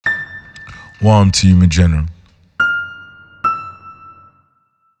Warm team in general.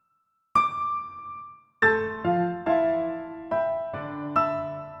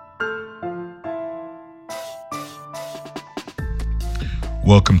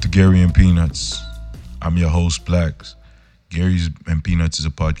 Welcome to Gary and Peanuts. I'm your host, Blacks. Gary's and Peanuts is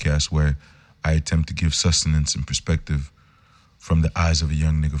a podcast where I attempt to give sustenance and perspective from the eyes of a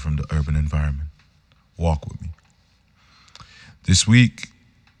young nigga from the urban environment. Walk with me. This week,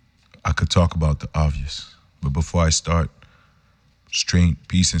 I could talk about the obvious, but before I start, straight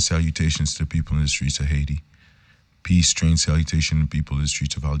peace and salutations to the people in the streets of Haiti. Peace, strange salutation to the people in the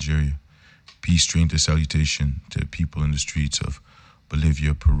streets of Algeria. Peace, strange salutation to the people in the streets of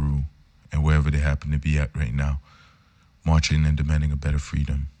Bolivia, Peru, and wherever they happen to be at right now, marching and demanding a better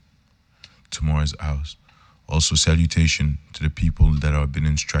freedom. Tomorrow's ours. Also, salutation to the people that have been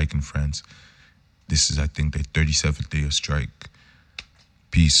in strike in France. This is, I think, their 37th day of strike.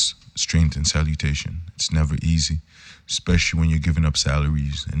 Peace, strength, and salutation. It's never easy, especially when you're giving up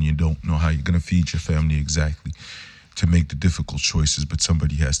salaries and you don't know how you're going to feed your family exactly to make the difficult choices, but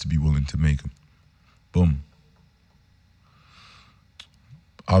somebody has to be willing to make them. Boom.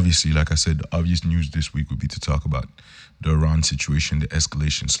 Obviously, like I said, the obvious news this week would be to talk about the Iran situation, the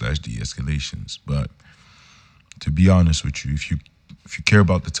escalation/de-escalations. But to be honest with you, if you care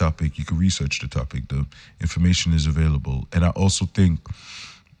about the topic, you can research the topic. The information is available. And I also think,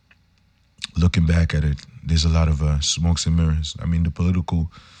 looking back at it, there's a lot of smokes and mirrors. I mean, the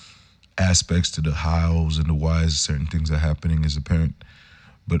political aspects to the hows and the whys, certain things are happening is apparent.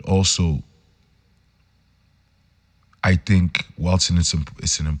 But also, I think whilst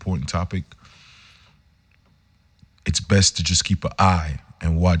it's an important topic, it's best to just keep an eye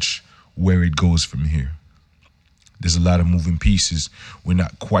and watch where it goes from here. There's a lot of moving pieces. We're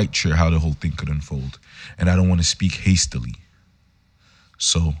not quite sure how the whole thing could unfold. And I don't want to speak hastily.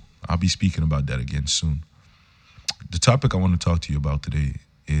 So I'll be speaking about that again soon. The topic I want to talk to you about today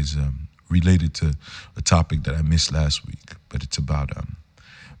is related to a topic that I missed last week, but it's about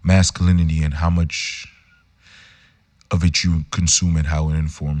masculinity and how much of it you consume and how it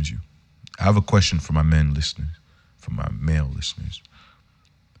informs you. I have a question for my male listeners.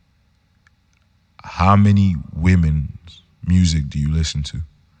 How many women's music do you listen to?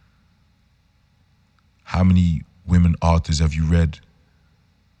 How many women authors have you read?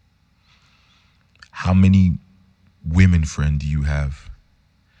 How many women friends do you have?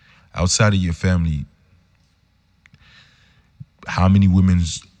 Outside of your family, how many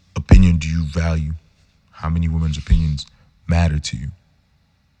women's opinion do you value? How many women's opinions matter to you?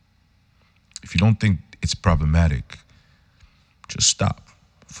 If you don't think it's problematic, just stop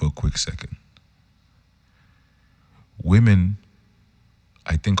for a quick second. Women,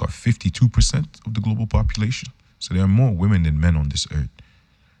 I think, are 52% of the global population. So there are more women than men on this earth.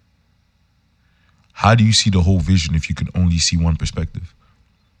 How do you see the whole vision if you can only see one perspective?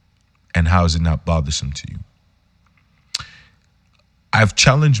 And how is it not bothersome to you? I've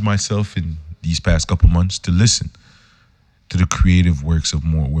challenged myself in these past couple months to listen to the creative works of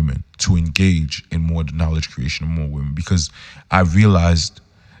more women, to engage in more the knowledge creation of more women, because I realized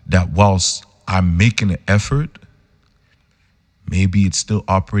that whilst I'm making an effort, maybe it's still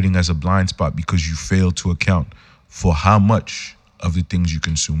operating as a blind spot because you fail to account for how much of the things you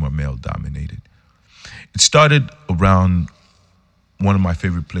consume are male dominated. It started around one of my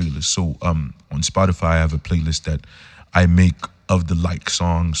favorite playlists. So on Spotify, I have a playlist that I make of the like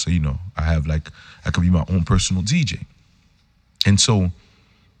songs. So, I could be my own personal DJ. And so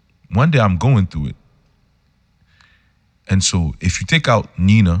one day I'm going through it. And so if you take out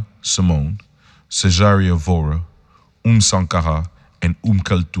Nina Simone, Sajaria Vora, Sankara, and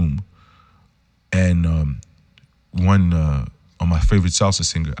Kulthum, and one of my favorite salsa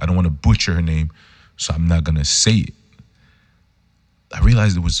singer, I don't want to butcher her name, so I'm not going to say it. I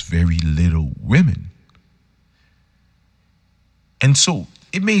realized there was very little women. And so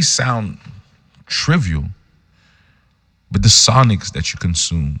it may sound trivial, but the sonics that you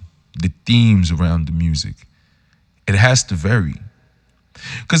consume, the themes around the music, it has to vary.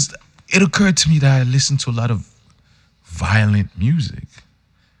 Because it occurred to me that I listened to a lot of violent music.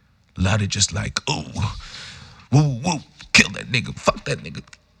 A lot of just like, oh, whoa, whoa, kill that nigga, fuck that nigga.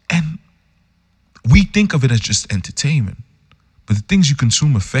 And we think of it as just entertainment. But the things you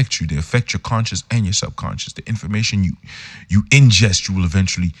consume affect you. They affect your conscious and your subconscious. The information you ingest, you will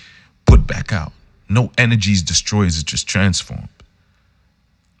eventually put back out. No energy is destroyed, it's just transformed.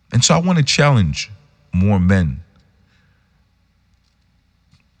 And so I want to challenge more men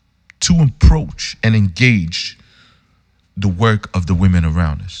to approach and engage the work of the women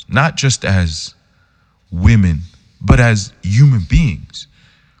around us, not just as women, but as human beings.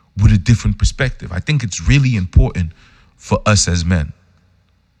 with a different perspective. I think it's really important for us as men.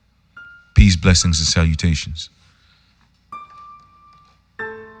 Peace, blessings, and salutations.